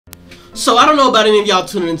So I don't know about any of y'all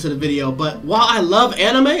tuning into the video, but while I love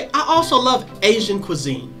anime, I also love Asian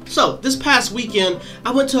cuisine. So this past weekend,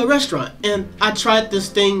 I went to a restaurant and I tried this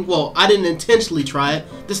thing, well, I didn't intentionally try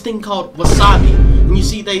it, this thing called wasabi. And you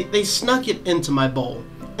see, they snuck it into my bowl.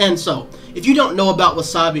 And so, if you don't know about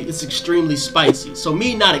wasabi, it's extremely spicy. So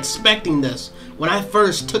me not expecting this, when I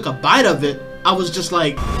first took a bite of it, I was just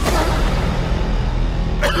like...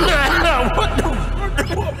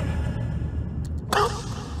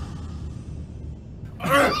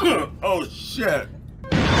 Oh shit.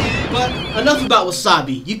 But enough about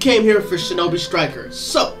wasabi. You came here for Shinobi Strikers.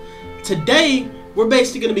 So, today we're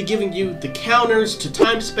basically going to be giving you the counters to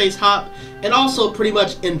time space hop and also pretty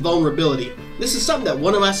much invulnerability. This is something that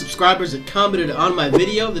one of my subscribers had commented on my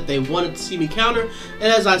video that they wanted to see me counter, and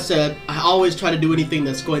as I said, I always try to do anything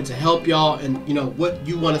that's going to help y'all and you know what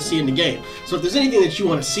you want to see in the game. So if there's anything that you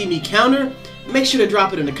want to see me counter, make sure to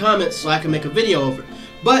drop it in the comments so I can make a video over it.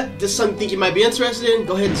 But this is something you think you might be interested in,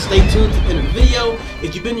 go ahead and stay tuned to the end of the video.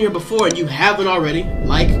 If you've been here before and you haven't already,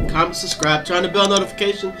 like, comment, subscribe, turn on the bell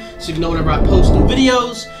notification so you can know whenever I post new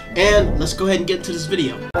videos. And let's go ahead and get into this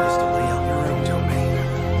video.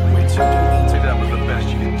 That was the best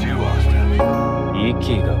you can do, Austin.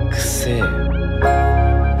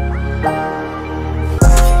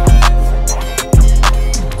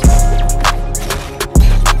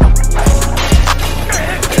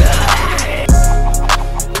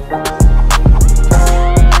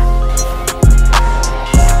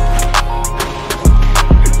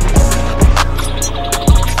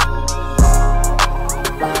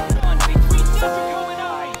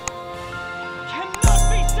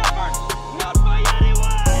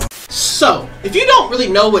 So, if you don't really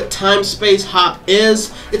know what time space hop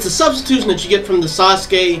is, it's a substitution that you get from the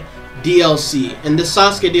Sasuke DLC. And this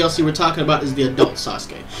Sasuke DLC we're talking about is the adult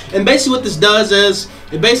Sasuke. And basically what this does is,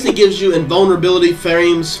 it basically gives you invulnerability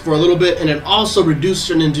frames for a little bit, and it also reduces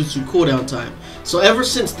your ninjutsu cooldown time. So ever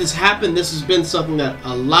since this happened, this has been something that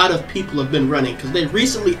a lot of people have been running, because they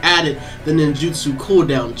recently added the ninjutsu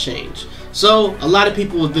cooldown change. So a lot of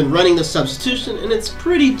people have been running the substitution, and it's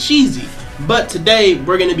pretty cheesy. But today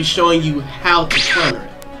we're going to be showing you how to counter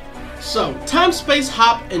it. So time space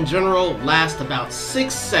hop in general lasts about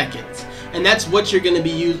 6 seconds, and that's what you're going to be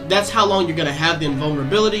using. That's how long you're going to have the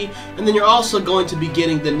invulnerability, and then you're also going to be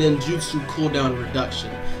getting the ninjutsu cooldown reduction.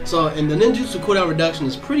 So, and the ninjutsu cooldown reduction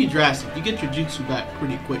is pretty drastic. You get your jutsu back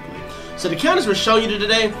pretty quickly. So the counters we're showing you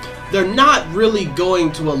today, they're not really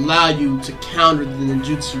going to allow you to counter the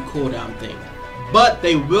ninjutsu cooldown thing, but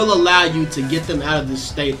they will allow you to get them out of this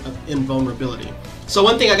state of invulnerability. So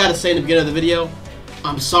one thing I gotta say in the beginning of the video,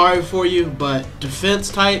 I'm sorry for you, but defense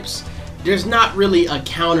types, there's not really a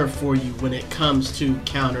counter for you when it comes to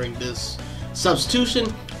countering this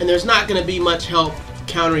substitution, and there's not gonna be much help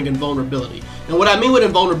countering invulnerability. And what I mean with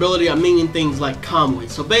invulnerability, I'm meaning things like Kamui.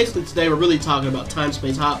 So basically today we're really talking about time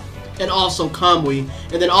space hop and also Kamui,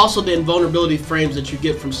 and then also the invulnerability frames that you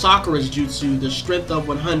get from Sakura's jutsu, the strength of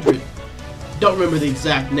 100. Don't remember the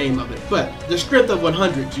exact name of it, but the strength of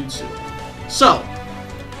 100 jutsu. So,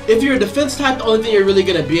 if you're a defense type, the only thing you're really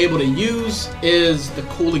going to be able to use is the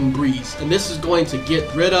cooling breeze, and this is going to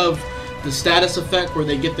get rid of the status effect where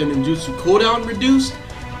they get their ninjutsu cooldown reduced,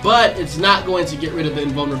 but it's not going to get rid of the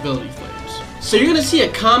invulnerability flames. So you're going to see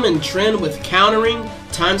a common trend with countering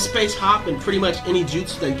time space hop and pretty much any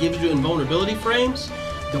jutsu that gives you invulnerability frames.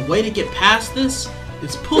 The way to get past this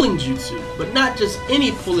is pulling jutsu, but not just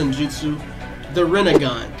any pulling jutsu, the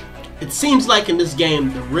Rinnegan. It seems like in this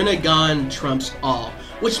game, the Rinnegan trumps all,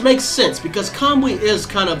 which makes sense because Kamui is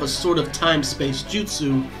kind of a sort of time-space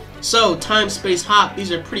jutsu. So time space hop,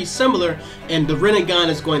 these are pretty similar, and the Rinnegan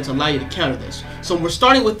is going to allow you to counter this. So when we're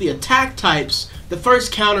starting with the attack types, the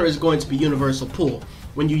first counter is going to be universal pull.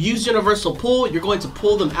 When you use universal pull, you're going to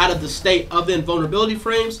pull them out of the state of the invulnerability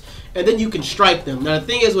frames, and then you can strike them. Now the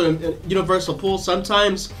thing is with universal pull,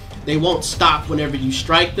 sometimes they won't stop whenever you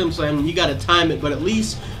strike them, so I mean, you got to time it, but at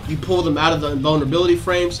least you pull them out of the invulnerability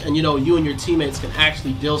frames, and you know, you and your teammates can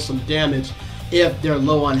actually deal some damage if they're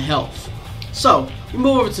low on health. So we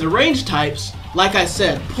move over to the range types. Like I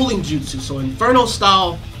said, pulling jutsu. So Inferno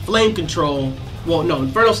style flame control, well no,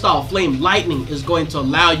 Inferno style flame lightning is going to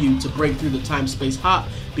allow you to break through the time space hop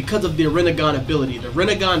because of the Rinnegan ability. The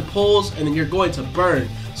Rinnegan pulls and then you're going to burn.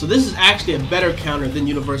 So this is actually a better counter than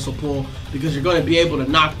universal pull because you're going to be able to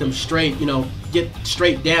knock them straight, you know, get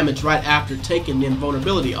straight damage right after taking the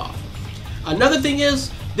invulnerability off. Another thing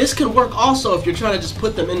is, this can work also if you're trying to just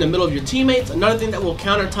put them in the middle of your teammates. Another thing that will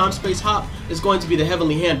counter time space hop is going to be the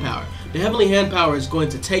heavenly hand power. The heavenly hand power is going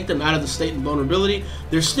to take them out of the state of vulnerability.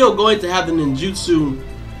 They're still going to have the ninjutsu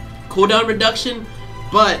cooldown reduction,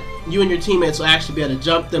 but you and your teammates will actually be able to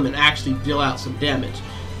jump them and actually deal out some damage.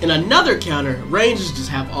 In another counter, ranges just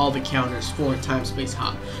have all the counters for time space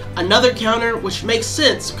hop. Another counter, which makes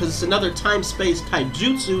sense because it's another time space type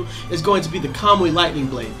jutsu, is going to be the Kamui Lightning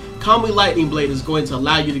Blade. Kamui Lightning Blade is going to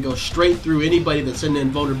allow you to go straight through anybody that's in the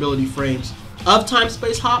invulnerability frames of time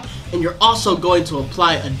space hop, and you're also going to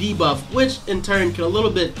apply a debuff, which in turn can a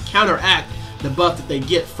little bit counteract the buff that they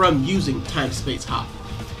get from using time space hop.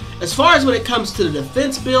 As far as when it comes to the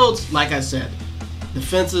defense builds, like I said,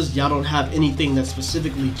 defenses, y'all don't have anything that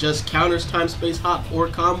specifically just counters time space hop or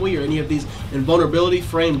Kamui or any of these invulnerability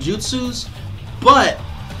frame jutsus, but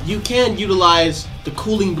you can utilize the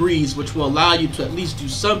cooling breeze, which will allow you to at least do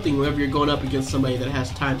something whenever you're going up against somebody that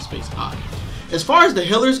has time space hop. As far as the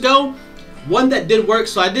healers go, one that did work,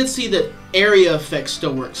 so I did see that area effects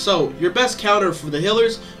still work. So your best counter for the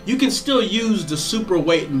healers, you can still use the super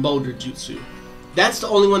weight and boulder jutsu. That's the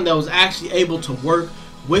only one that was actually able to work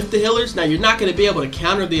with the healers. Now you're not going to be able to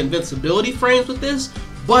counter the invincibility frames with this,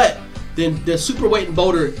 but then the super weight and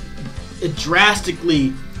boulder, it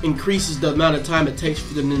drastically increases the amount of time it takes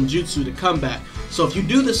for the ninjutsu to come back. So if you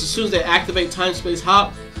do this as soon as they activate time space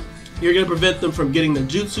hop, you're going to prevent them from getting the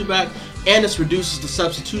jutsu back, and this reduces the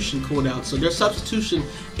substitution cooldown. So their substitution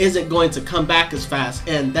isn't going to come back as fast,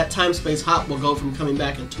 and that time space hop will go from coming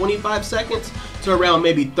back in 25 seconds to around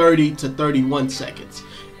maybe 30 to 31 seconds.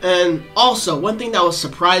 And also, one thing that was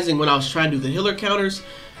surprising when I was trying to do the healer counters,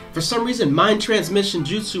 for some reason mind transmission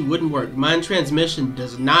jutsu wouldn't work. Mind transmission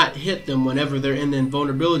does not hit them whenever they're in the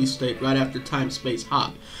invulnerability state right after time space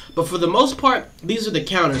hop. But for the most part, these are the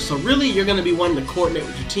counters. So really, you're going to be wanting to coordinate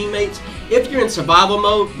with your teammates. If you're in survival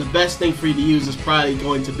mode, the best thing for you to use is probably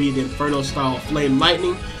going to be the Inferno style Flame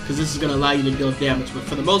Lightning, because this is going to allow you to deal damage. But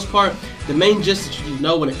for the most part, the main gist that you need to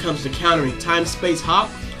know when it comes to countering time space hop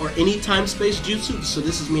or any time space jutsu, so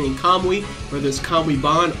this is meaning Kamui, whether it's Kamui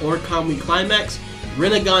Bond or Kamui Climax,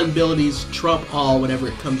 Renegon abilities trump all whenever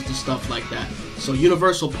it comes to stuff like that. So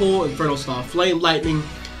Universal Pull, Inferno style Flame Lightning,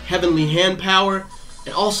 Heavenly Hand Power,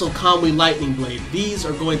 and also Kamui Lightning Blade. These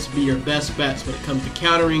are going to be your best bets when it comes to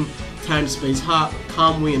countering time space hop,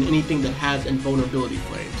 Kamui, and anything that has invulnerability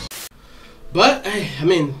frames. But I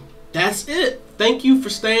mean, that's it. Thank you for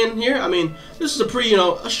staying here. I mean, this is a pretty,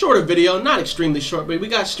 a shorter video, not extremely short, but we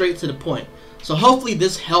got straight to the point. So hopefully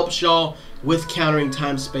this helps y'all with countering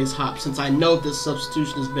time space hop, since I know this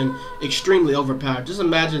substitution has been extremely overpowered. Just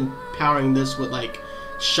imagine powering this with like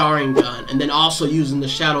Sharingan and then also using the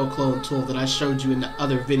shadow clone tool that I showed you in the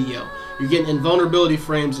other video. You're getting invulnerability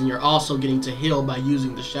frames and you're also getting to heal by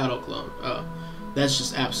using the shadow clone. That's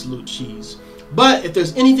just absolute cheese. But if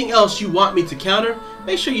there's anything else you want me to counter,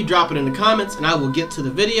 make sure you drop it in the comments and I will get to the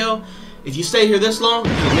video. If you stay here this long,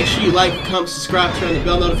 make sure you like, comment, subscribe, turn on the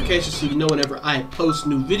bell notifications so you know whenever I post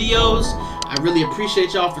new videos. I really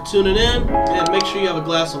appreciate y'all for tuning in, and make sure you have a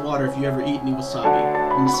glass of water if you ever eat any wasabi.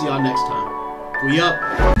 I'm gonna see y'all next time. We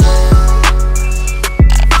up.